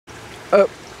Oh,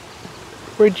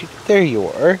 where'd you... There you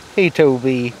are. Hey,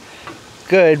 Toby.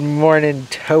 Good morning,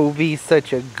 Toby.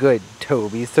 Such a good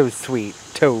Toby. So sweet,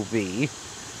 Toby.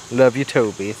 Love you,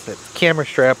 Toby. That's camera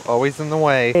strap always in the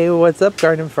way. Hey, what's up,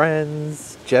 garden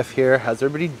friends? Jeff here. How's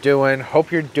everybody doing? Hope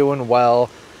you're doing well.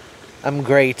 I'm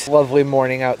great. Lovely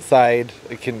morning outside.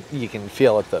 You can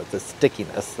feel it though, the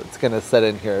stickiness that's gonna set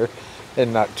in here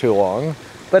in not too long.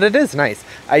 But it is nice.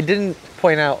 I didn't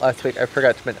point out last week, I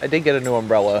forgot to mention, I did get a new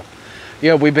umbrella. You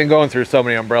know, we've been going through so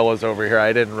many umbrellas over here,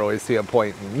 I didn't really see a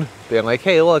point in being like,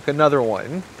 hey, look, another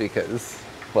one, because,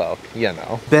 well, you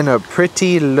know. Been a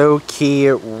pretty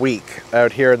low-key week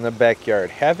out here in the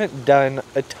backyard. Haven't done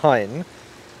a ton.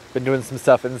 Been doing some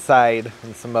stuff inside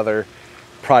and some other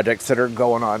projects that are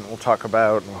going on we'll talk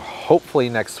about hopefully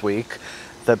next week.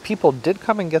 The people did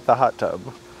come and get the hot tub.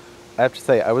 I have to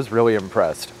say, I was really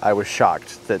impressed. I was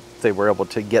shocked that they were able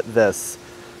to get this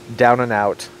down and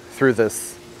out through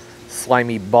this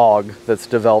slimy bog that's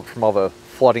developed from all the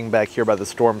flooding back here by the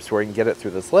storm, so we can get it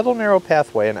through this little narrow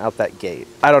pathway and out that gate.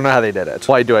 I don't know how they did it.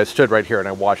 Well, I stood right here and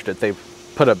I watched it. They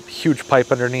put a huge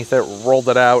pipe underneath it, rolled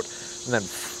it out, and then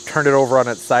turned it over on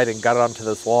its side and got it onto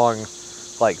this long,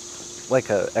 like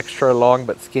a extra long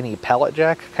but skinny pallet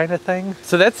jack kind of thing.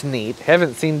 So that's neat.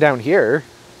 Haven't seen down here.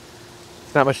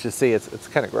 It's not much to see. It's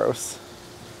kind of gross.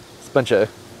 It's a bunch of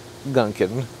gunk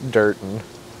and dirt and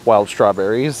wild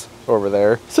strawberries over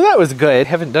there. So that was good.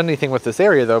 Haven't done anything with this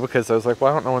area though, because I was like,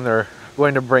 well, I don't know when they're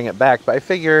going to bring it back, but I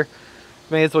figure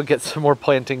may as well get some more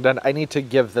planting done. I need to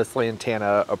give this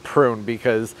lantana a prune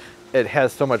because it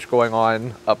has so much going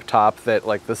on up top that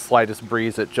like the slightest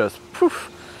breeze, it just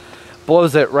poof,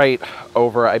 blows it right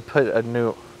over. I put a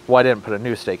new, well, I didn't put a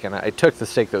new stake in it. I took the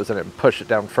stake that was in it and pushed it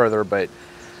down further, but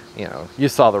you know, you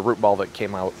saw the root ball that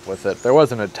came out with it. There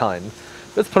wasn't a ton,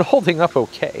 but it's been holding up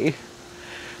okay.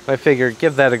 I figured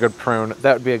give that a good prune.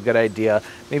 That would be a good idea.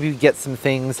 Maybe get some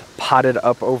things potted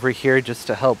up over here just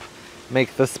to help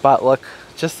make the spot look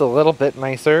just a little bit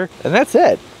nicer. And that's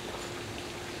it.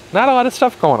 Not a lot of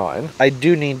stuff going on. I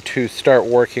do need to start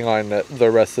working on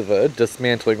the rest of the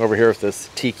dismantling over here with this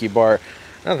tiki bar.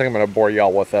 I don't think I'm going to bore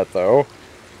y'all with that though.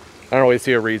 I don't really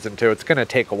see a reason to. It's going to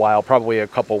take a while, probably a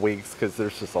couple weeks, because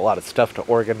there's just a lot of stuff to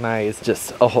organize.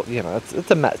 Just a whole, you know,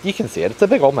 it's a mess. You can see it. It's a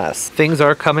big old mess. Things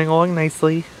are coming along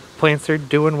nicely. Plants are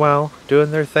doing well,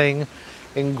 doing their thing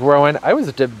and growing. I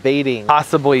was debating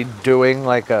possibly doing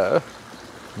like a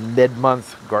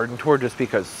mid-month garden tour just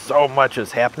because so much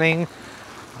is happening.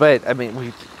 But I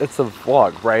mean, it's a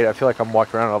vlog, right? I feel like I'm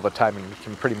walking around all the time and you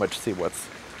can pretty much see what's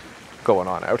going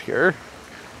on out here.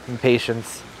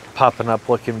 Impatiens popping up,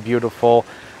 looking beautiful.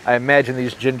 I imagine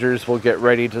these gingers will get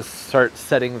ready to start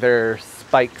setting their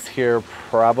spikes here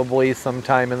probably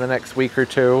sometime in the next week or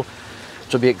two,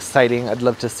 which will be exciting. I'd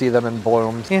love to see them in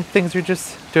bloom. Yeah, things are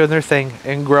just doing their thing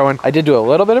and growing. I did do a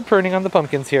little bit of pruning on the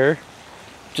pumpkins here,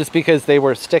 just because they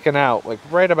were sticking out like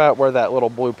right about where that little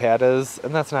blue pad is,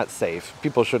 and that's not safe.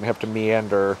 People shouldn't have to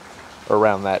meander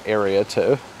around that area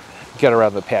to get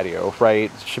around the patio, right?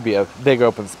 It should be a big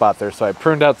open spot there. So I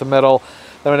pruned out the middle,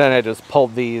 then I just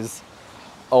pulled these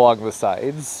along the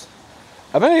sides.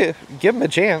 I'm gonna give them a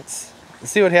chance,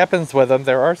 see what happens with them.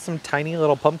 There are some tiny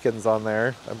little pumpkins on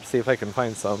there. I'll see if I can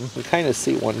find some. We kind of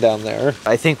see one down there.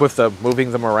 I think with the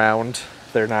moving them around,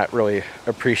 they're not really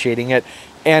appreciating it.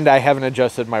 And I haven't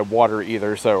adjusted my water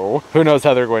either, so who knows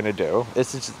how they're going to do.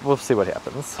 It's just, we'll see what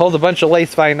happens. Pulled a bunch of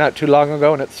lace vine not too long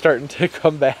ago and it's starting to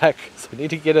come back. So I need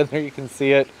to get in there, you can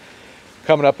see it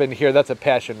coming up in here. That's a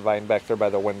passion vine back there by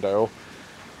the window,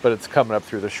 but it's coming up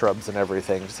through the shrubs and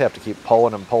everything. Just have to keep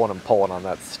pulling and pulling and pulling on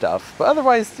that stuff. But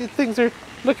otherwise, things are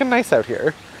looking nice out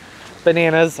here.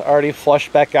 Bananas already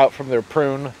flushed back out from their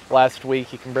prune last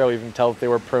week. You can barely even tell if they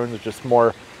were prunes, just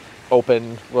more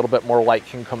open, a little bit more light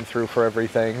can come through for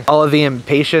everything. All of the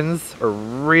impatiens are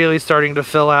really starting to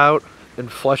fill out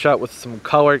and flush out with some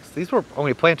color. These were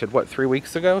only planted, what, 3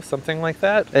 weeks ago? Something like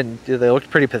that. And they looked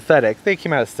pretty pathetic. They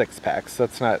came out of 6-packs, so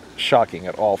that's not shocking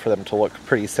at all for them to look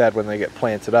pretty sad when they get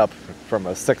planted up from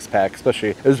a 6-pack,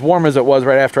 especially as warm as it was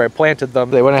right after I planted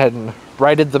them. They went ahead and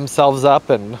righted themselves up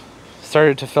and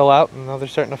started to fill out, and now they're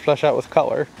starting to flush out with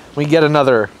color. We get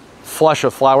another flush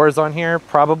of flowers on here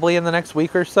probably in the next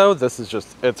week or so. This is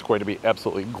just, it's going to be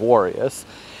absolutely glorious,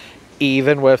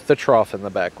 even with the trough in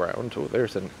the background. Oh,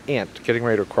 there's an ant getting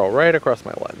ready to crawl right across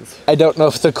my lens. I don't know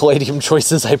if the caladium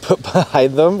choices I put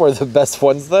behind them were the best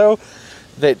ones though.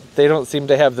 They don't seem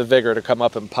to have the vigor to come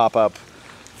up and pop up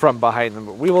from behind them,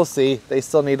 but we will see. They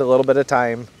still need a little bit of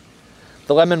time.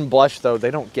 The lemon blush though,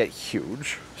 they don't get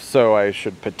huge, so I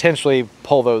should potentially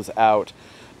pull those out.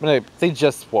 They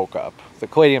just woke up. The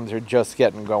caladiums are just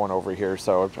getting going over here,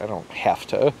 so I don't have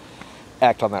to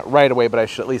act on that right away, but I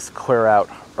should at least clear out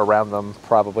around them.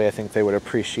 Probably, I think they would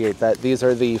appreciate that. These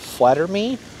are the Flatter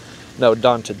Me? No,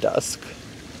 Dawn to Dusk.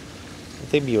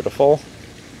 Aren't they beautiful?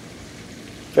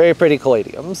 Very pretty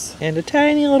caladiums. And a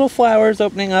tiny little flowers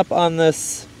opening up on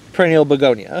this perennial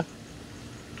begonia.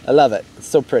 I love it. It's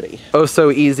so pretty. Oh,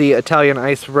 so easy Italian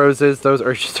ice roses. Those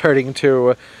are starting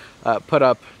to put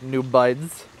up new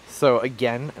buds. So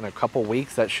again, in a couple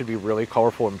weeks, that should be really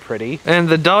colorful and pretty. And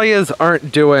the dahlias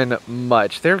aren't doing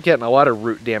much. They're getting a lot of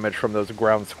root damage from those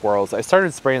ground squirrels. I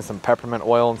started spraying some peppermint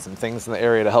oil and some things in the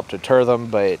area to help deter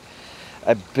them, but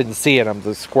I've been seeing them.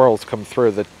 The squirrels come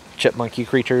through, the chipmunky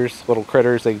creatures, little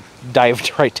critters, they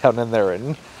dived right down in there,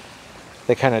 and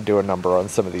they kind of do a number on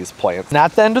some of these plants.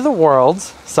 Not the end of the world.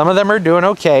 Some of them are doing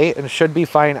okay and should be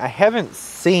fine. I haven't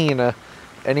seen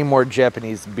any more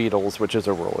Japanese beetles, which is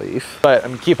a relief, but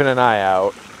I'm keeping an eye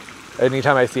out.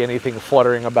 Anytime I see anything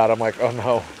fluttering about, I'm like, oh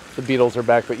no, the beetles are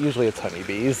back, but usually it's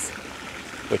honeybees,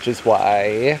 which is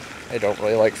why I don't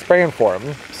really like spraying for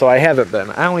them. So I haven't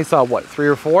been. I only saw, what, 3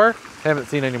 or 4? Haven't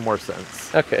seen any more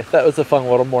since. Okay, that was a fun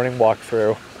little morning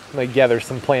walkthrough. I'm gonna gather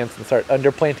some plants and start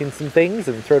underplanting some things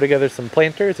and throw together some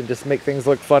planters and just make things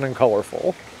look fun and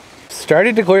colorful.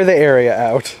 Started to clear the area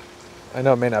out. I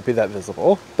know it may not be that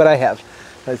visible, but I have.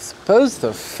 I suppose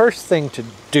the first thing to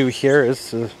do here is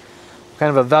to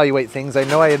kind of evaluate things. I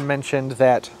know I had mentioned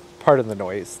that, pardon the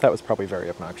noise, that was probably very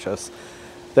obnoxious,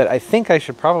 that I think I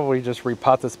should probably just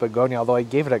repot this begonia, although I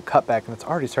gave it a cutback and it's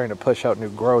already starting to push out new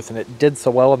growth, and it did so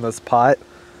well in this pot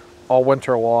all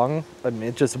winter long. I mean,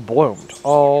 it just bloomed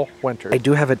all winter. I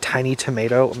do have a tiny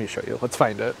tomato. Let me show you. Let's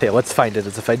find it. Okay, let's find it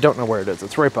as if I don't know where it is.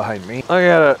 It's right behind me. I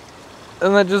got it.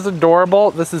 Isn't that just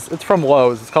adorable? It's from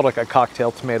Lowe's. It's called like a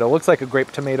cocktail tomato. Looks like a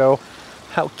grape tomato.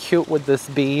 How cute would this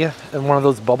be in one of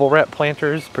those bubble wrap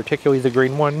planters, particularly the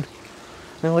green one?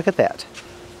 I mean, look at that.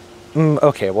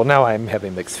 Okay, well now I'm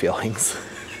having mixed feelings.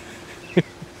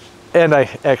 And I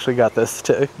actually got this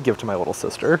to give to my little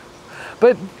sister.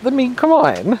 But, I mean, come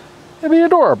on. It'd be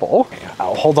adorable.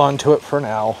 I'll hold on to it for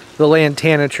now. The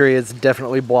lantana tree is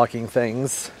definitely blocking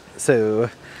things,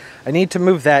 so I need to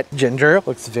move that. Ginger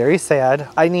looks very sad.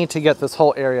 I need to get this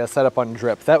whole area set up on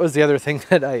drip. That was the other thing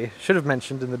that I should have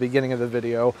mentioned in the beginning of the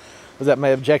video, was that my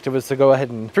objective was to go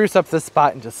ahead and spruce up this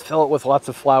spot and just fill it with lots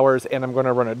of flowers, and I'm going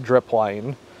to run a drip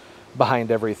line behind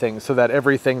everything so that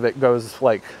everything that goes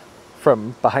like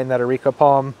from behind that areca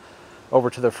palm over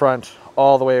to the front,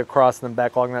 all the way across and then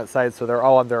back along that side, so they're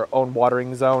all on their own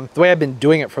watering zone. The way I've been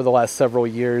doing it for the last several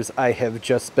years, I have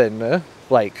just been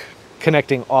like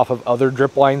connecting off of other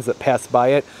drip lines that pass by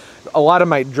it. A lot of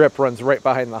my drip runs right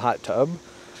behind the hot tub.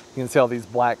 You can see all these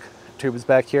black tubes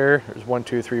back here. There's 1,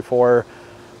 2, 3, 4,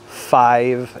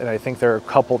 5, and I think there are a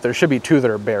couple, there should be 2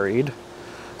 that are buried.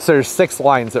 So there's 6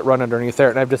 lines that run underneath there,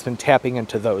 and I've just been tapping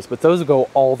into those, but those go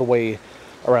all the way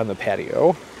around the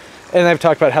patio. And I've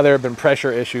talked about how there have been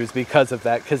pressure issues because of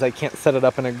that, because I can't set it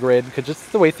up in a grid, because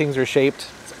just the way things are shaped,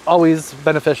 it's always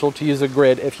beneficial to use a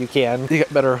grid if you can. You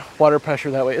get better water pressure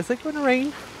that way. Is it going to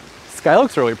rain? Sky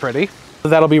looks really pretty. So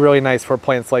that'll be really nice for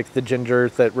plants like the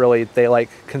gingers that really, they like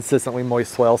consistently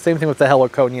moist soil. Same thing with the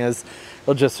heliconias.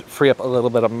 It'll just free up a little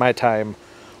bit of my time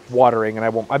watering, and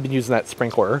I've been using that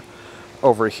sprinkler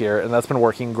over here, and that's been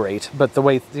working great. But the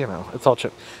way, you know, it's all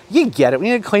chip. You get it. We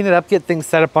need to clean it up, get things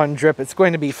set up on drip. It's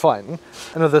going to be fun.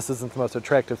 I know this isn't the most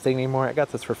attractive thing anymore. I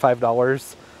got this for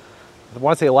 $5. I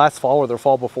want to say last fall or the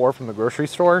fall before from the grocery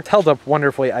store. It's held up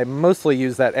wonderfully. I mostly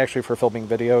use that actually for filming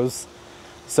videos,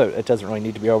 so it doesn't really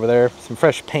need to be over there. Some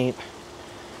fresh paint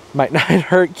might not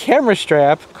hurt. Camera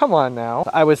strap, come on now.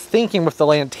 I was thinking with the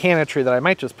lantana tree that I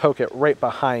might just poke it right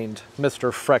behind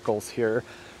Mr. Freckles here,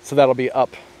 so that'll be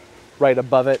up right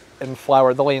above it and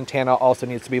flower. The lantana also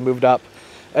needs to be moved up.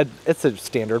 It's a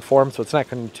standard form, so it's not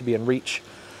going to be in reach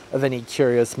of any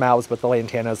curious mouths, but the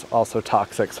lantana is also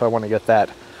toxic, so I want to get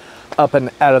that up and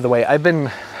out of the way. I've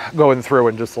been going through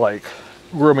and just like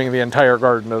grooming the entire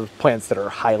garden of plants that are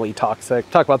highly toxic.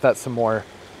 Talk about that some more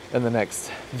in the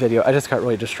next video. I just got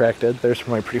really distracted. There's some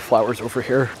really pretty flowers over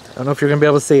here. I don't know if you're gonna be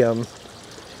able to see them.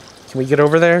 Can we get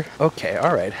over there? Okay,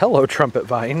 all right. Hello, trumpet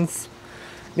vines.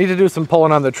 Need to do some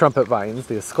pulling on the trumpet vines.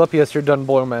 The Asclepias are done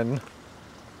blooming.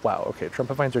 Wow, okay,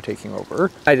 trumpet vines are taking over.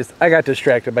 I got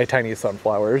distracted by tiny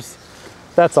sunflowers.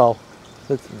 That's all.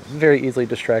 It's very easily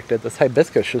distracted. This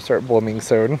hibiscus should start blooming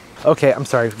soon. Okay, I'm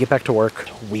sorry, get back to work.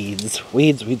 Weeds,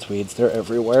 weeds, weeds, weeds, they're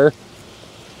everywhere.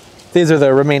 These are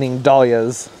the remaining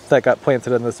dahlias that got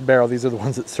planted in this barrel. These are the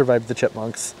ones that survived the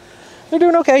chipmunks. They're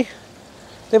doing okay.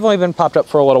 They've only been popped up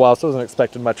for a little while, so I wasn't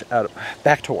expecting much out of.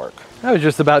 Back to work. I was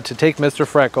just about to take Mr.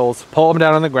 Freckles, pull him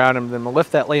down on the ground, and then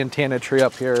lift that lantana tree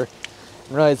up here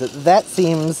Realize that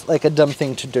seems like a dumb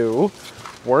thing to do.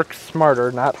 Work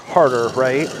smarter, not harder,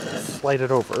 right? Slide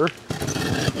it over.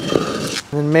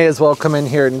 And may as well come in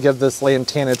here and give this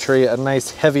lantana tree a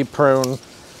nice heavy prune,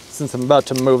 since I'm about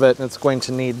to move it and it's going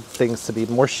to need things to be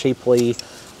more shapely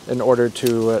in order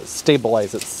to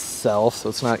stabilize itself, so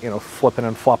it's not, you know, flipping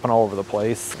and flopping all over the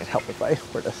place. It'd help if I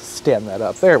were to stand that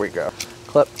up. There we go.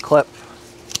 Clip, clip,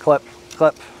 clip,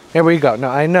 clip. There we go.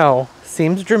 Now I know,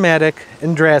 seems dramatic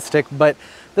and drastic, but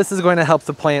this is going to help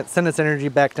the plant send its energy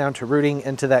back down to rooting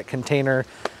into that container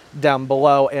down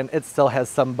below, and it still has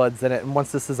some buds in it. And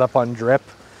once this is up on drip,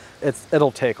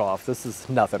 it'll take off. This is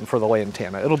nothing for the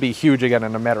lantana. It'll be huge again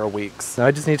in a matter of weeks. Now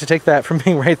I just need to take that from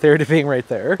being right there to being right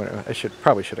there. I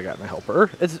probably should have gotten a helper.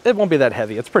 It won't be that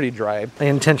heavy. It's pretty dry. I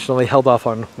intentionally held off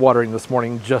on watering this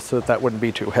morning just so that wouldn't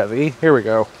be too heavy. Here we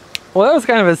go. Well, that was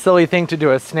kind of a silly thing to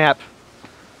do a snap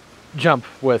jump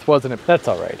with, wasn't it? That's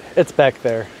all right. It's back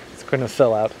there. It's going to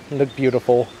fill out and look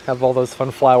beautiful. Have all those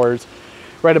fun flowers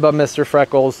right above Mr.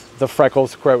 Freckles, the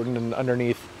Freckles croton, and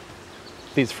underneath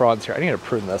these fronds here. I need to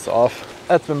prune this off.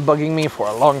 That's been bugging me for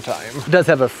a long time. It does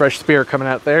have a fresh spear coming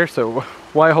out there, so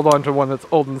why hold on to one that's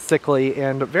old and sickly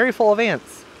and very full of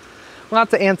ants?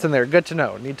 Lots of ants in there. Good to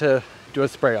know. Need to do a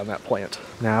spray on that plant.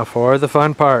 Now for the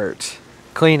fun part.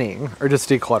 Cleaning, or just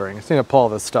decluttering. I just need to pull all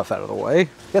this stuff out of the way.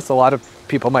 I guess a lot of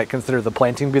people might consider the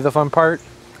planting to be the fun part.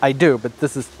 I do, but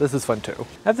this is fun too.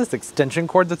 I have this extension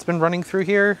cord that's been running through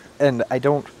here, and I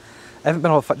haven't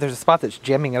been able to there's a spot that's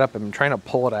jamming it up. I'm trying to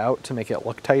pull it out to make it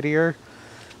look tidier.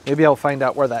 Maybe I'll find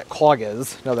out where that clog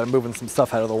is now that I'm moving some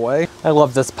stuff out of the way. I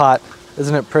love this pot.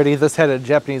 Isn't it pretty? This had a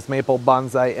Japanese maple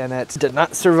bonsai in it. Did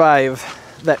not survive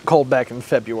that cold back in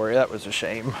February. That was a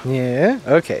shame. Yeah,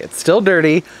 okay, it's still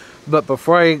dirty. But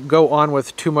before I go on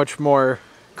with too much more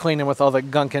cleaning with all the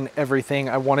gunk and everything,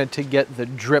 I wanted to get the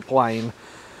drip line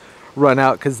run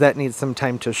out because that needs some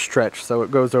time to stretch. So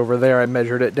it goes over there. I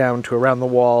measured it down to around the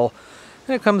wall,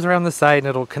 and it comes around the side and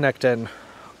it'll connect in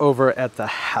over at the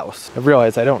house. I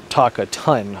realize I don't talk a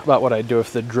ton about what I do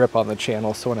with the drip on the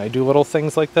channel, so when I do little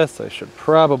things like this, I should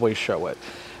probably show it.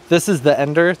 This is the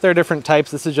ender. There are different types.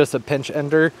 This is just a pinch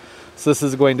ender. So this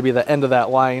is going to be the end of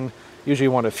that line. Usually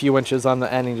you want a few inches on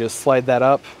the end and you just slide that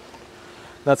up.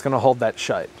 That's going to hold that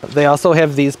shut. They also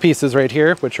have these pieces right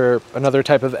here, which are another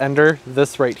type of ender.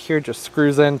 This right here just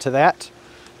screws into that.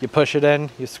 You push it in,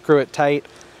 you screw it tight,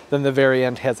 then the very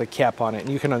end has a cap on it.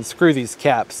 And you can unscrew these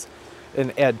caps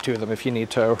and add to them if you need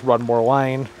to run more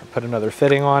line, or put another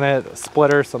fitting on it, a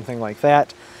splitter, something like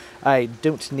that. I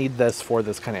don't need this for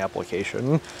this kind of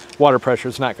application. Water pressure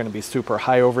is not going to be super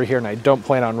high over here, and I don't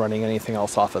plan on running anything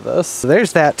else off of this. So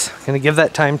there's that. Going to give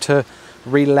that time to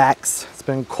relax. It's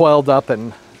been coiled up,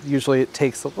 and usually it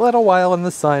takes a little while in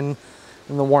the sun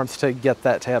and the warmth to get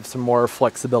that to have some more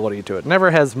flexibility to it.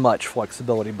 Never has much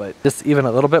flexibility, but just even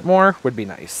a little bit more would be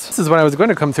nice. This is when I was going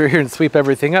to come through here and sweep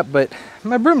everything up, but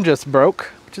my broom just broke,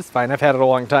 which is fine. I've had it a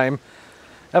long time.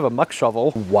 I have a muck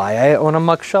shovel. Why I own a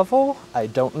muck shovel? I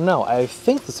don't know. I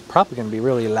think this is probably going to be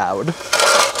really loud.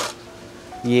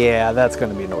 Yeah, that's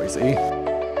going to be noisy.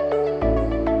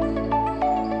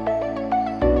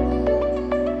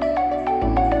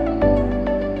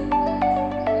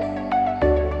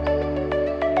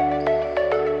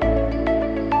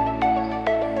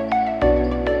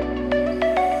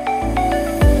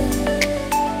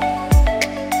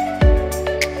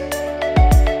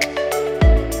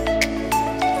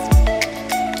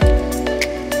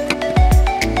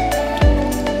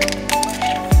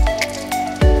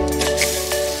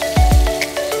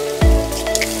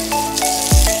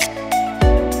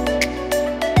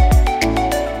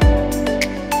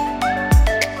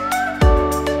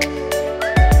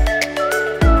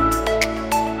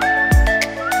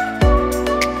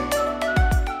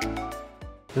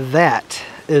 That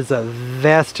is a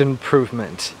vast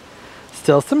improvement.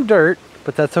 Still some dirt,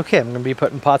 but that's okay. I'm going to be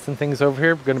putting pots and things over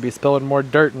here. We're going to be spilling more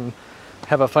dirt and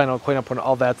have a final cleanup when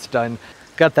all that's done.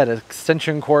 Got that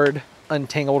extension cord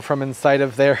untangled from inside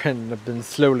of there, and I've been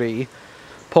slowly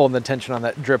pulling the tension on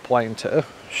that drip line to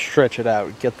stretch it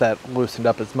out, get that loosened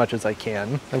up as much as I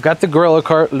can. I've got the gorilla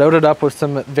cart loaded up with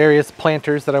some various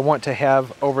planters that I want to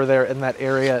have over there in that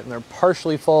area, and they're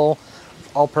partially full.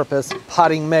 All-purpose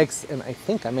potting mix, and I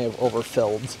think I may have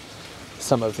overfilled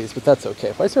some of these, but that's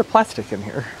okay. Why is there plastic in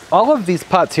here? All of these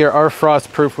pots here are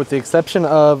frost-proof with the exception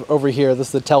of over here. This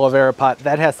is the talavera pot.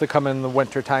 That has to come in the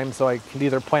winter time, so I can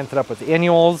either plant it up with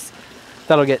annuals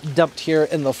that'll get dumped here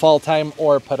in the fall time,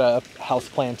 or put a house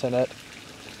plant in it,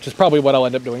 which is probably what I'll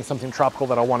end up doing, something tropical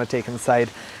that I'll want to take inside.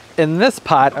 In this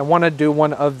pot, I want to do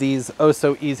one of these oh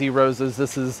so easy roses.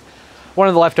 This is one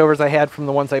of the leftovers I had from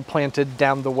the ones I planted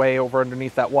down the way over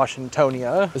underneath that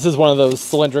Washingtonia. This is one of those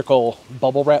cylindrical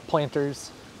bubble wrap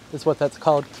planters, is what that's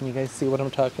called. Can you guys see what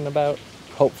I'm talking about?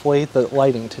 Hopefully, the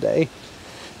lighting today.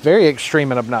 Very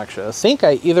extreme and obnoxious. I think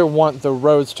I either want the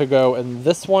rose to go in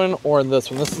this one or in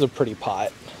this one. This is a pretty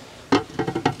pot.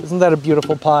 Isn't that a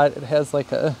beautiful pot? It has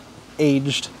like a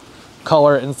aged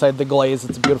color inside the glaze.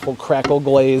 It's a beautiful crackle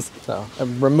glaze. So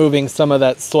I'm removing some of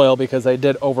that soil because I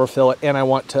did overfill it, and I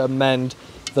want to amend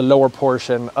the lower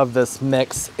portion of this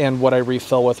mix and what I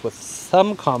refill with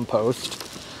some compost,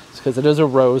 because it is a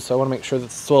rose, so I want to make sure that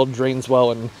the soil drains well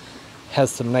and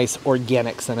has some nice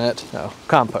organics in it. So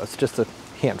compost, just a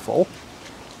handful.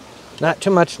 Not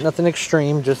too much, nothing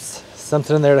extreme, just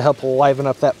something in there to help liven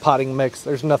up that potting mix.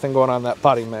 There's nothing going on in that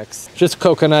potting mix. Just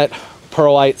coconut,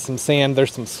 perlite, some sand.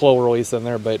 There's some slow release in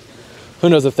there, but who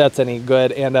knows if that's any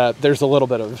good. And there's a little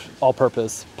bit of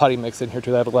all-purpose potting mix in here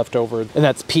too that I have left over, and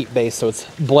that's peat based, so it's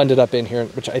blended up in here,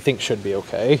 which I think should be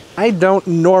okay. I don't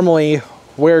normally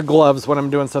wear gloves when I'm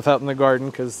doing stuff out in the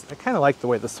garden because I kind of like the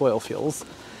way the soil feels.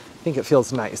 I think it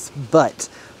feels nice. But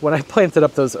when I planted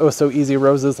up those Oh So Easy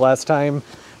roses last time,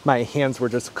 my hands were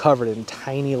just covered in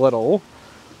tiny little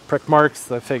prick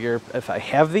marks. I figure if I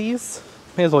have these,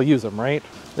 may as well use them, right?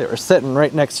 They were sitting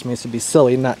right next to me, so it'd be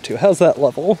silly not to. How's that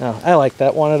level? Oh, I like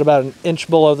that. Want it about an inch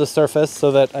below the surface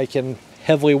so that I can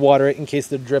heavily water it in case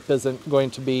the drip isn't going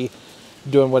to be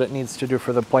doing what it needs to do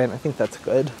for the plant. I think that's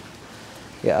good.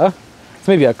 Yeah, it's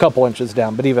maybe a couple inches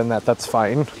down, but even that's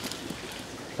fine.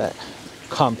 That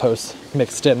compost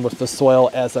mixed in with the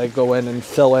soil as I go in and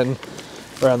fill in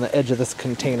around the edge of this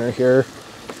container here.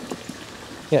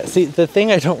 Yeah, see, the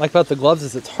thing I don't like about the gloves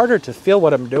is it's harder to feel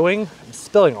what I'm doing. I'm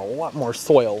spilling a lot more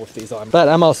soil with these on, but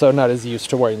I'm also not as used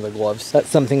to wearing the gloves. That's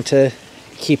something to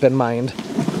keep in mind.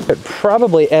 I'd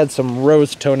probably add some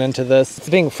rose tone into this. It's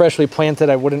being freshly planted,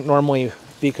 I wouldn't normally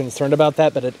be concerned about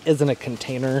that, but it isn't a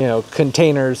container. You know,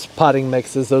 containers, potting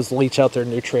mixes, those leach out their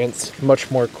nutrients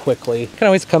much more quickly. You can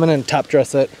always come in and top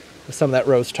dress it with some of that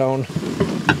rose tone.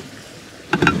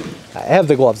 I have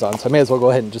the gloves on, so I may as well go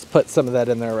ahead and just put some of that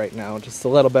in there right now. Just a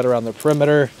little bit around the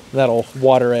perimeter. That'll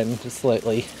water in, just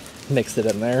slightly mix it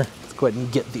in there. Let's go ahead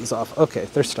and get these off. Okay,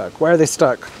 they're stuck. Why are they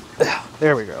stuck?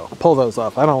 There we go. Pull those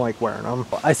off. I don't like wearing them.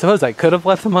 I suppose I could have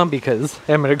left them on because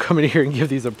I'm going to come in here and give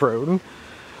these a prune.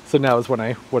 So now is when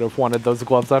I would have wanted those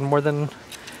gloves on more than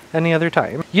any other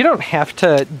time. You don't have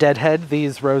to deadhead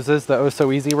these roses, the Oh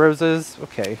So Easy roses.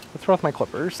 Okay, what's wrong with my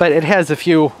clippers? But it has a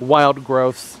few wild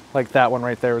growths, like that one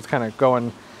right there was kind of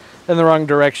going in the wrong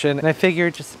direction. And I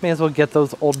figured just may as well get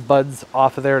those old buds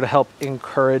off of there to help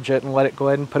encourage it and let it go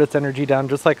ahead and put its energy down,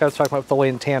 just like I was talking about with the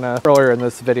lantana earlier in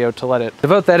this video, to let it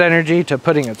devote that energy to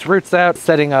putting its roots out,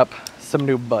 setting up some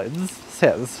new buds. This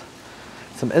has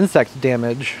some insect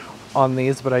damage on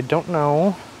these, but I don't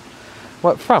know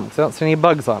what from, because I don't see any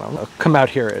bugs on them. I'll come out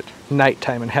here at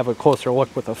nighttime and have a closer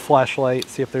look with a flashlight,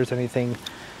 see if there's anything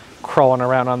crawling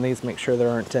around on these, make sure there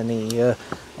aren't any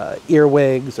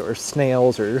earwigs or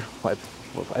snails, or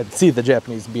I'd see the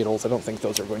Japanese beetles. I don't think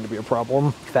those are going to be a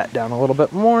problem. That down a little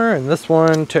bit more, and this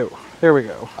one too. There we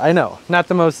go. I know, not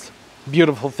the most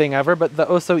beautiful thing ever, but the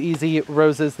Oh So Easy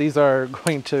roses, these are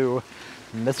going to,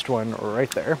 missed one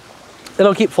right there.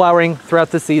 It'll keep flowering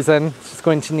throughout the season. It's just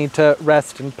going to need to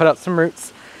rest and put out some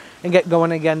roots and get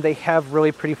going again. They have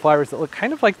really pretty flowers that look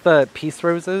kind of like the peace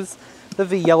roses. They're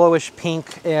the yellowish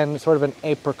pink and sort of an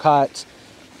apricot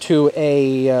to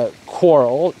a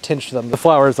coral tinge to them. The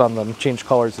flowers on them change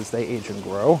colors as they age and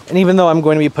grow. And even though I'm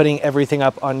going to be putting everything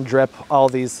up on drip, all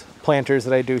these planters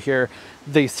that I do here,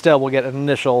 they still will get an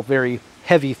initial very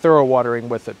heavy thorough watering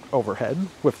with it overhead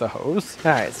with the hose.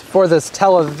 All right, so for this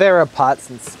talavera pot,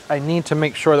 since I need to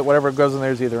make sure that whatever goes in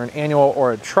there is either an annual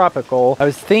or a tropical, I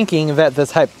was thinking that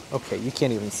this okay, you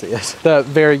can't even see it, the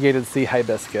variegated sea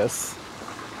hibiscus,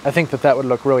 I think that would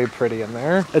look really pretty in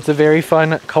there. It's a very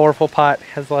fun, colorful pot,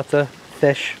 has lots of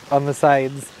fish on the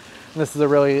sides. And this is a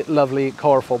really lovely,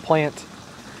 colorful plant.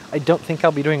 I don't think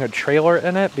I'll be doing a trailer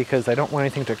in it because I don't want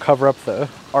anything to cover up the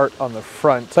art on the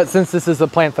front. But since this is a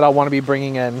plant that I want to be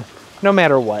bringing in no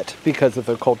matter what, because of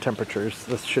the cold temperatures,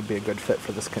 this should be a good fit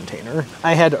for this container.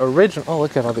 I had oh,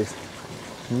 look at all these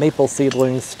maple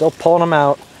seedlings, still pulling them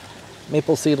out.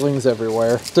 Maple seedlings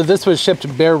everywhere. So this was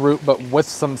shipped bare root, but with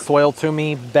some soil to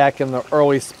me back in the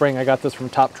early spring. I got this from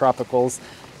Top Tropicals,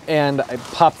 and I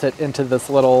popped it into this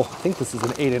little, I think this is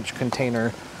an 8-inch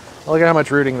container. Look at how much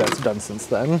rooting that's done since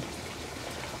then.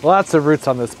 Lots of roots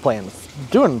on this plant. It's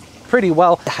doing pretty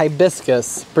well.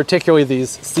 Hibiscus, particularly these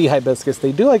sea hibiscus,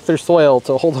 they do like their soil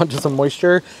to hold on to some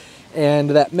moisture. And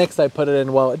that mix I put it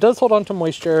in, well, it does hold on to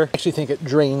moisture. I actually think it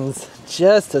drains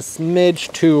just a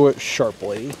smidge too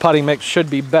sharply. Potting mix should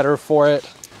be better for it.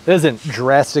 It isn't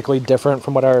drastically different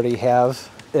from what I already have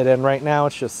it in right now.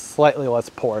 It's just slightly less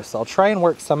porous. So I'll try and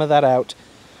work some of that out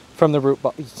from the root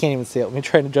ball. You can't even see it. Let me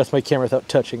try and adjust my camera without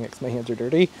touching it because my hands are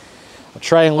dirty. I'll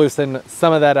try and loosen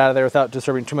some of that out of there without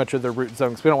disturbing too much of the root zone,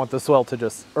 because we don't want the soil to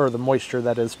just, or the moisture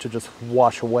that is, to just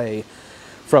wash away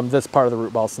from this part of the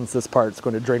root ball, since this part is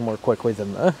going to drain more quickly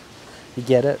than the, you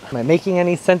get it? Am I making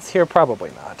any sense here?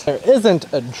 Probably not. There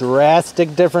isn't a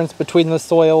drastic difference between the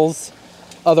soils.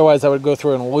 Otherwise, I would go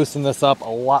through and loosen this up a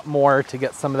lot more to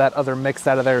get some of that other mix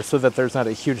out of there so that there's not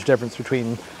a huge difference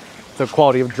between the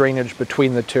quality of drainage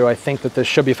between the two. I think that this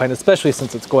should be fine, especially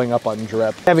since it's going up on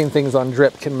drip. Having things on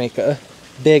drip can make a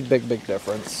big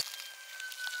difference.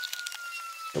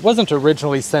 It wasn't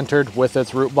originally centered with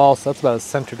its root ball, so that's about as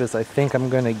centered as I think I'm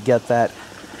going to get that.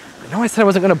 I know I said I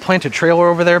wasn't going to plant a trailer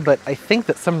over there, but I think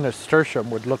that some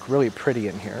nasturtium would look really pretty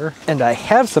in here. And I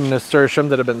have some nasturtium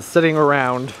that have been sitting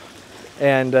around,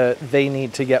 and they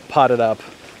need to get potted up.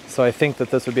 So I think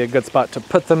that this would be a good spot to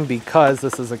put them, because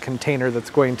this is a container that's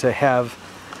going to have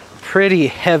pretty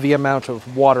heavy amount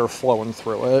of water flowing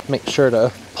through it. Make sure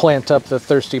to plant up the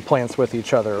thirsty plants with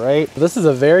each other, right? This is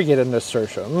a variegated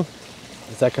nasturtium.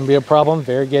 Is that going to be a problem?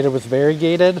 Variegated with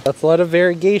variegated? That's a lot of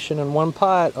variegation in one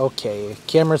pot. Okay,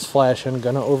 camera's flashing,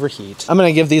 gonna overheat. I'm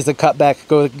gonna give these a cut back,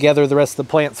 go gather the rest of the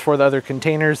plants for the other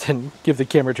containers, and give the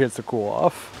camera a chance to cool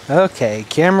off. Okay,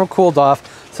 camera cooled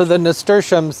off. So the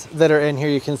nasturtiums that are in here,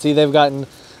 you can see they've gotten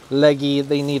leggy.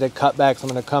 They need a cut back, so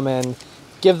I'm gonna come in,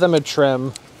 give them a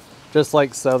trim, just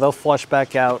like so. They'll flush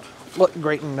back out, look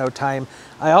great in no time.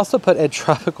 I also put a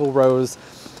tropical rose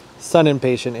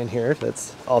sunimpatien in here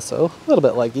that's also a little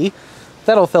bit leggy.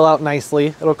 That'll fill out nicely.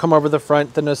 It'll come over the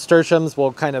front. The nasturtiums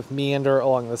will kind of meander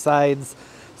along the sides,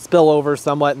 spill over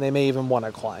somewhat, and they may even want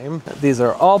to climb. These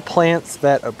are all plants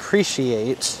that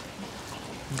appreciate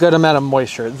good amount of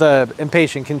moisture. The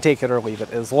impatient can take it or leave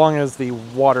it. As long as the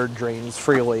water drains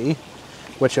freely,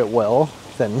 which it will,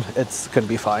 then it's going to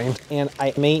be fine. And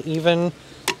I may even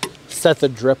set the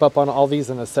drip up on all these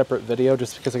in a separate video,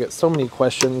 just because I get so many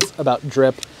questions about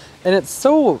drip. And it's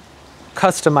so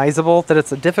customizable that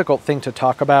it's a difficult thing to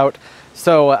talk about.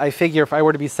 So I figure if I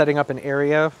were to be setting up an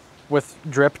area with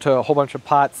drip to a whole bunch of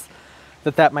pots,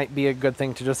 that might be a good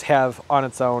thing to just have on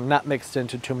its own, not mixed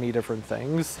into too many different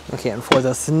things. Okay, and for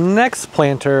this next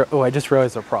planter, oh, I just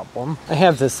realized a problem. I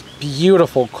have this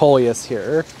beautiful coleus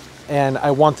here, and I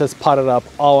want this potted up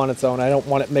all on its own. I don't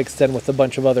want it mixed in with a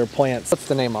bunch of other plants. What's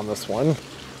the name on this one?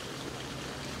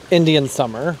 Indian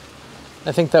Summer.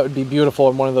 I think that would be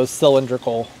beautiful in one of those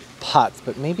cylindrical pots,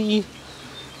 but maybe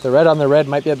the red on the red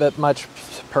might be a bit much.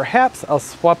 Perhaps I'll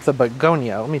swap the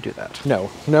begonia. Let me do that.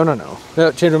 No,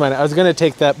 change my mind. I was going to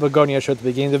take that begonia I showed at the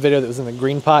beginning of the video that was in the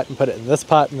green pot and put it in this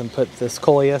pot, and then put this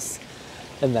coleus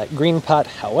in that green pot.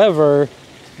 However,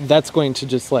 that's going to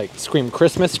just like scream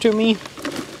Christmas to me.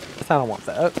 I don't want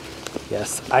that.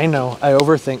 Yes, I know, I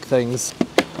overthink things.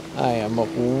 I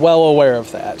am well aware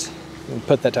of that.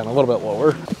 Put that down a little bit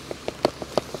lower.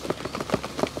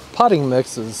 Potting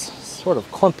mix is sort of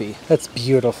clumpy. That's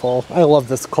beautiful. I love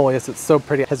this coleus. It's so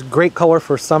pretty. It has great color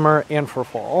for summer and for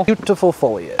fall. Beautiful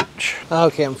foliage.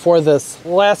 Okay, and for this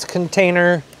last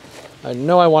container, I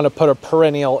know I want to put a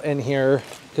perennial in here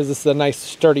because this is a nice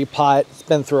sturdy pot. It's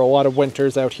been through a lot of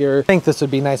winters out here. I think this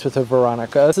would be nice with a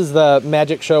Veronica. This is the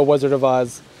Magic Show Wizard of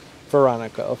Ahhs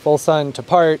Veronica. Full sun to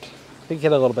part. They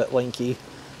get a little bit lanky.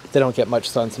 They don't get much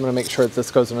sun, so I'm going to make sure that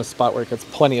this goes in a spot where it gets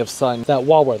plenty of sun. That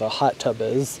wall where the hot tub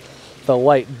is, the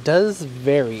light does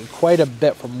vary quite a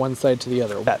bit from one side to the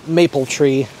other. That maple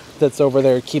tree that's over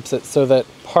there keeps it so that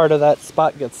part of that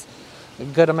spot gets a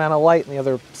good amount of light and the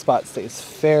other spot stays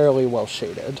fairly well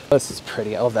shaded. This is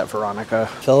pretty. I love that Veronica.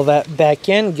 Fill that back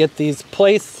in, get these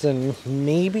placed, and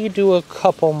maybe do a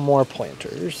couple more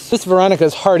planters. This Veronica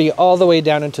is hardy all the way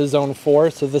down into zone 4,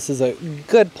 so this is a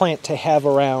good plant to have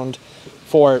around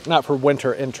for, not for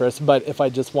winter interest, but if I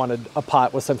just wanted a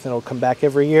pot with something that'll come back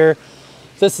every year,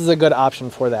 this is a good option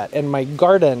for that. And my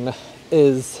garden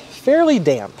is fairly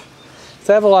damp,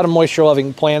 so I have a lot of moisture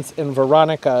loving plants, and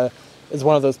Veronica is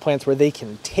one of those plants where they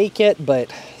can take it, but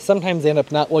sometimes they end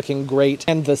up not looking great,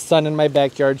 and the sun in my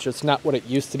backyard is just not what it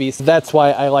used to be. So that's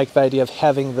why I like the idea of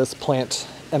having this plant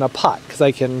in a pot, because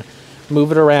I can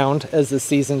move it around as the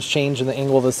seasons change and the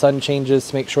angle of the sun changes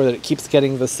to make sure that it keeps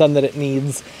getting the sun that it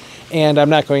needs, and I'm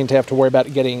not going to have to worry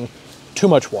about getting too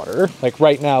much water. Like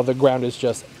right now, the ground is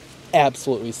just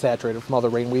absolutely saturated from all the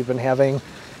rain we've been having.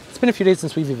 It's been a few days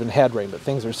since we've even had rain, but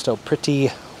things are still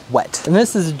pretty wet. And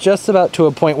this is just about to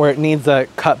a point where it needs a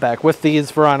cutback. With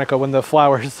these Veronica, when the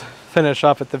flowers finish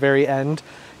off at the very end,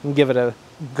 and give it a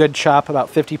good chop,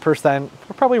 about 50%,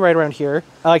 probably right around here.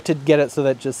 I like to get it so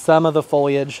that just some of the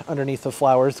foliage underneath the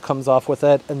flowers comes off with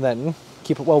it, and then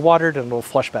keep it well watered and it'll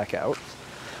flush back out.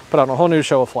 Put on a whole new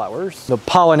show of flowers. The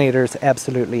pollinators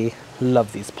absolutely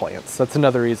love these plants. That's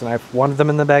another reason I've wanted them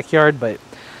in the backyard, but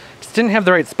just didn't have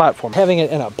the right spot for them. Having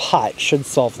it in a pot should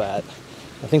solve that.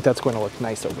 I think that's going to look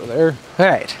nice over there. All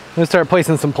right, I'm gonna start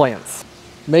placing some plants.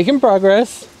 Making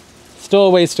progress. Still a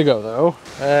ways to go though.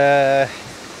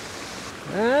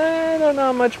 I don't know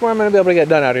how much more I'm gonna be able to get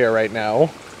done out here right now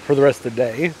for the rest of the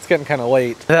day. It's getting kind of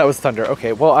late. That was thunder.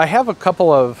 Okay, well, I have a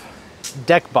couple of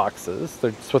deck boxes.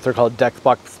 That's what they're called, deck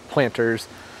box planters.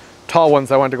 Tall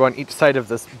ones I wanted to go on each side of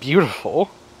this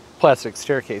beautiful plastic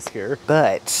staircase here.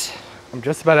 But I'm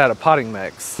just about out of potting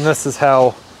mix. And this is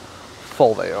how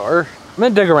full they are. I'm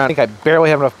gonna dig around. I think I barely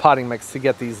have enough potting mix to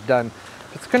get these done.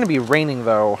 If it's gonna be raining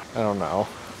though, I don't know.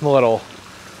 I'm a little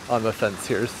on the fence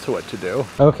here as to what to do.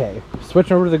 Okay,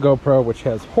 switching over to the GoPro, which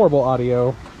has horrible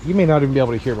audio. You may not even be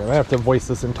able to hear me. I have to voice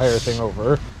this entire thing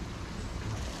over.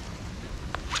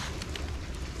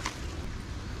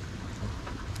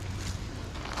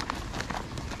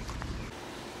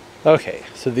 Okay,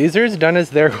 so these are as done as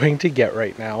they're going to get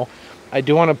right now. I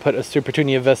do want to put a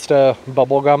Supertunia Vista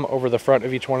bubblegum over the front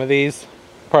of each one of these.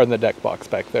 Pardon the deck box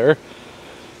back there.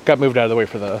 Got moved out of the way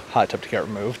for the hot tub to get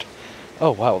removed. Oh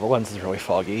wow, the lens is really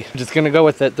foggy. I'm just gonna go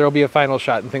with it. There'll be a final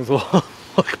shot and things will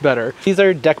look better. These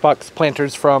are deck box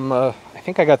planters from, I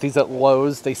think I got these at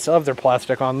Lowe's. They still have their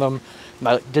plastic on them.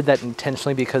 I did that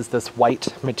intentionally because this white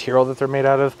material that they're made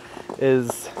out of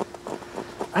is,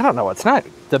 I don't know, it's not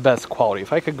the best quality.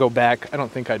 If I could go back, I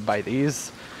don't think I'd buy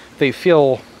these. They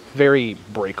feel very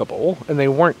breakable and they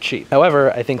weren't cheap.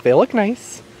 However, I think they look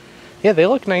nice. Yeah, they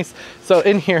look nice. So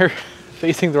in here,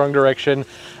 facing the wrong direction,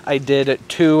 I did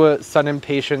 2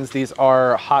 sunimpatiens. These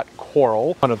are hot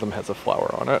coral. One of them has a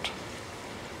flower on it.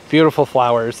 Beautiful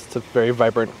flowers. It's a very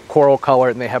vibrant coral color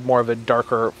and they have more of a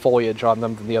darker foliage on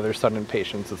them than the other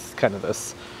sunimpatiens. It's kind of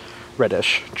this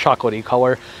reddish chocolatey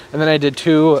color. And then I did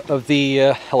 2 of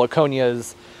the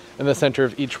heliconias in the center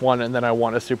of each one, and then I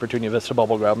want a Supertunia Vista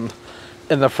bubblegum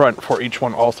in the front for each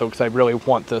one also, because I really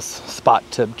want this spot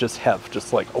to just have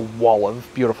just like a wall of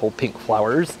beautiful pink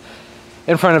flowers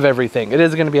in front of everything. It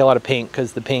is going to be a lot of pink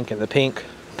because the pink and the pink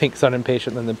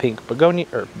sunimpatient, then the pink begonia,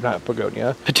 or not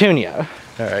begonia, petunia.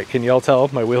 All right, can you all tell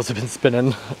my wheels have been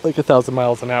spinning like 1,000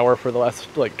 miles an hour for the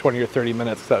last like 20 or 30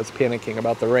 minutes because I was panicking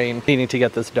about the rain. Needing to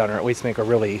get this done or at least make a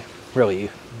really, really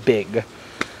big,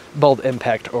 bold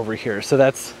impact over here. So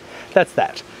that's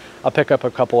that. I'll pick up a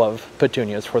couple of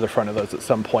petunias for the front of those at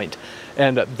some point,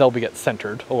 and they'll get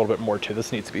centered a little bit more too.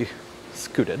 This needs to be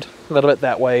scooted a little bit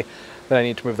that way. Then I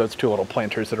need to move those 2 little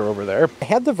planters that are over there. I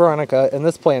had the Veronica in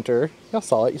this planter. Y'all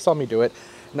saw it. You saw me do it.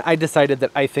 And I decided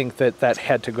that I think that that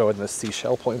had to go in this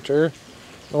Seashell planter.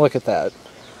 Look at that.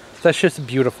 That's just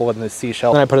beautiful in this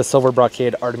Seashell. And I put a silver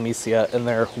brocade Artemisia in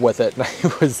there with it. And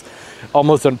I was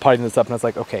almost done putting this up. And I was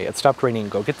like, okay, it stopped raining.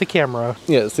 Go get the camera.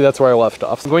 Yeah, see, that's where I left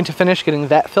off. So I'm going to finish getting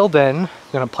that filled in. I'm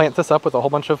going to plant this up with a whole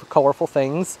bunch of colorful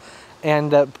things.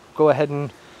 And go ahead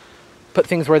and put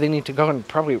things where they need to go and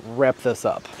probably wrap this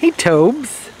up. Hey,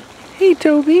 Tobes. Hey,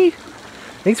 Toby.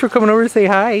 Thanks for coming over to say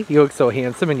hi. You look so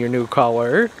handsome in your new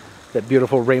collar. That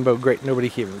beautiful rainbow gray. Nobody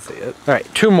can even see it. All right,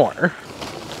 2 more.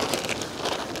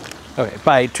 Okay,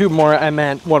 by 2 more, I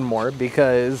meant 1 more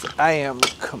because I am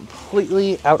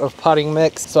completely out of potting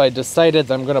mix. So I decided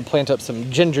that I'm going to plant up some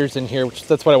gingers in here, which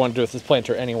that's what I want to do with this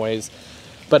planter anyways.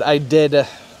 But I did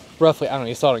roughly, I don't know,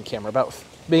 you saw it on camera, about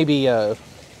maybe a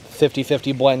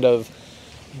 50-50 blend of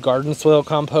garden soil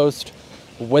compost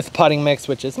with potting mix,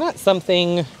 which is not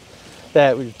something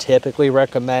that we typically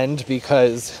recommend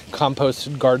because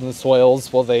composted garden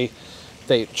soils, well, they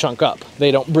chunk up.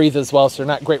 They don't breathe as well, so they're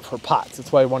not great for pots.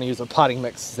 That's why I want to use a potting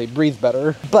mix. They breathe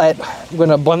better. But I'm going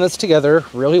to blend this together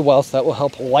really well, so that will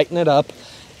help lighten it up.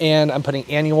 And I'm putting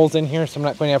annuals in here, so I'm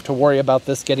not going to have to worry about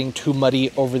this getting too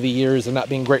muddy over the years and not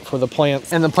being great for the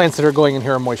plants. And the plants that are going in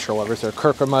here are moisture lovers. They're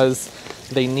curcumas.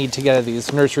 They need to get out of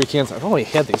these nursery cans. I've only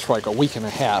had these for like a week and a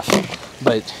half,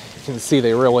 but you can see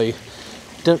they really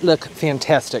don't look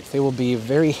fantastic. They will be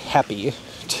very happy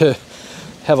to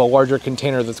have a larger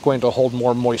container that's going to hold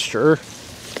more moisture.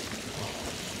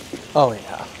 Oh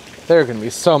yeah, they're going to be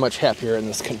so much happier in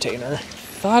this container.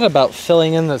 Thought about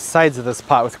filling in the sides of this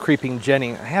pot with creeping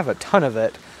Jenny. I have a ton of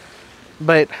it,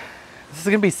 but this is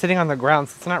going to be sitting on the ground,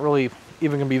 so it's not really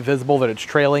even going to be visible that it's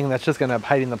trailing. That's just going to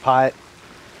hide in the pot.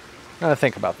 I gotta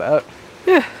think about that.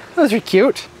 Yeah, those are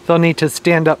cute. They'll need to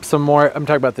stand up some more. I'm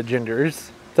talking about the gingers.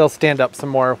 they'll stand up some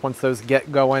more once those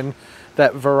get going.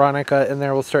 That Veronica in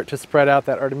there will start to spread out.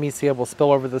 That Artemisia will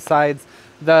spill over the sides.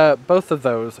 Both of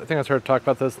those, I think I started to talk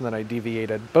about this and then I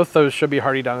deviated. Both those should be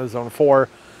hardy down to zone 4.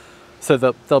 So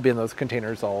they'll be in those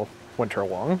containers all winter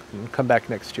long and come back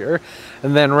next year.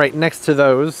 And then right next to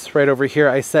those, right over here,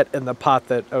 I set in the pot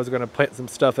that I was going to plant some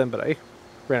stuff in, but I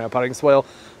ran out of potting soil.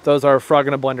 Those are frog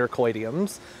in a blender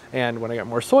caladiums. And when I got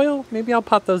more soil, maybe I'll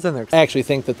pot those in there. I actually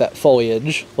think that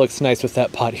foliage looks nice with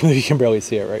that potting. You can barely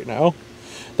see it right now.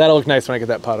 That'll look nice when I get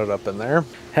that potted up in there.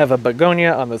 Have a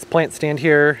begonia on this plant stand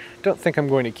here. Don't think I'm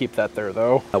going to keep that there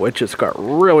though. Oh, it just got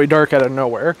really dark out of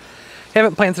nowhere.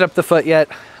 Haven't planted up the foot yet.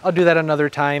 I'll do that another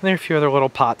time. There are a few other little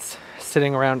pots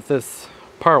sitting around this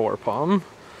parlor palm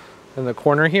in the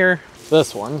corner here.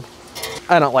 This one,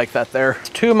 I don't like that there. It's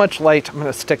too much light. I'm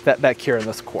gonna stick that back here in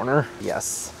this corner.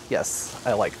 Yes,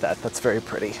 I like that. That's very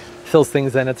pretty. Fills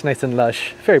things in, it's nice and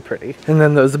lush, very pretty. And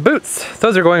then those boots,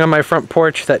 those are going on my front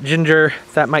porch. That ginger,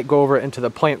 that might go over into the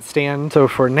plant stand. So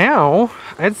for now,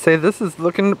 I'd say this is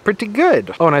looking pretty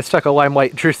good. Oh, and I stuck a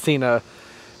limelight Dracaena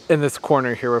in this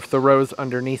corner here with the rose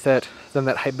underneath it, then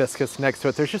that hibiscus next to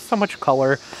it. There's just so much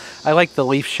color. I like the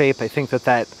leaf shape. I think that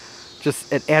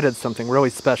it added something really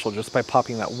special just by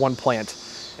popping that one plant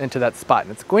into that spot,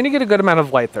 and it's going to get a good amount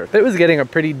of light there. It was getting a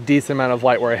pretty decent amount of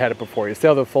light where I had it before. You see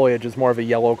how the foliage is more of a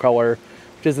yellow color,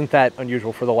 which isn't that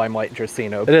unusual for the limelight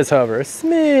Dracaena. It is, however, a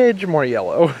smidge more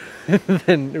yellow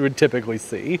than you would typically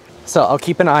see. So I'll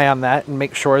keep an eye on that and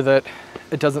make sure that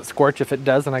it doesn't scorch. If it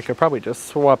does, then I could probably just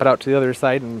swap it out to the other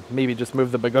side and maybe just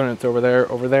move the begonias over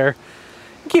there.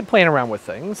 Keep playing around with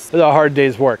things. It was a hard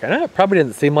day's work. I know it probably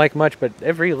didn't seem like much, but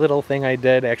every little thing I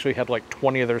did actually had like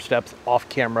 20 other steps off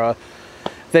camera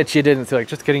that you didn't see, like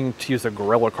just getting to use a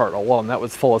gorilla cart alone. That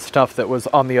was full of stuff that was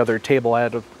on the other table. I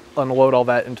had to unload all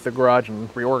that into the garage and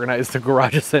reorganize the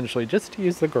garage essentially just to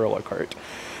use the gorilla cart.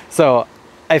 So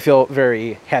I feel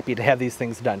very happy to have these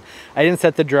things done. I didn't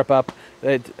set the drip up.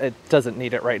 It doesn't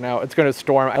need it right now. It's going to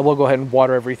storm. I will go ahead and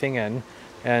water everything in,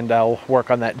 and I'll work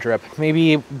on that drip.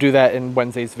 Maybe do that in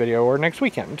Wednesday's video or next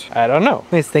weekend. I don't know.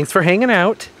 Anyways, thanks for hanging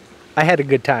out. I had a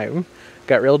good time.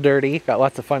 Got real dirty, got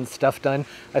lots of fun stuff done.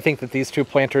 I think that these two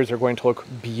planters are going to look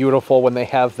beautiful when they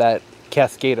have that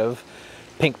cascade of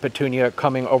pink petunia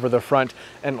coming over the front.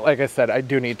 And like I said, I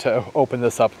do need to open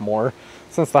this up more.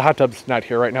 Since the hot tub's not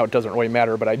here right now, it doesn't really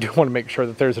matter, but I do want to make sure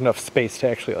that there's enough space to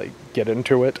actually like get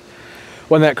into it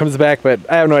when that comes back. But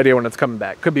I have no idea when it's coming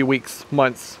back. Could be weeks,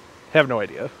 months, have no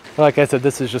idea. Like I said,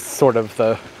 this is just sort of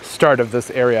the start of this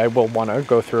area. I will want to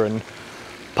go through and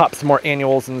pop some more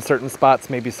annuals in certain spots,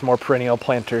 maybe some more perennial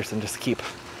planters, and just keep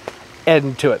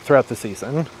adding to it throughout the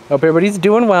season. Hope everybody's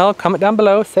doing well. Comment down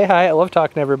below, say hi. I love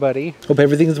talking to everybody. Hope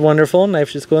everything's wonderful.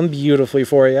 Life's just going beautifully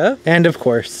for you. And of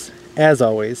course, as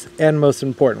always, and most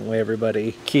importantly,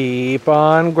 everybody, keep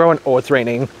on growing. Oh, it's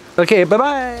raining. Okay,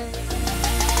 bye-bye.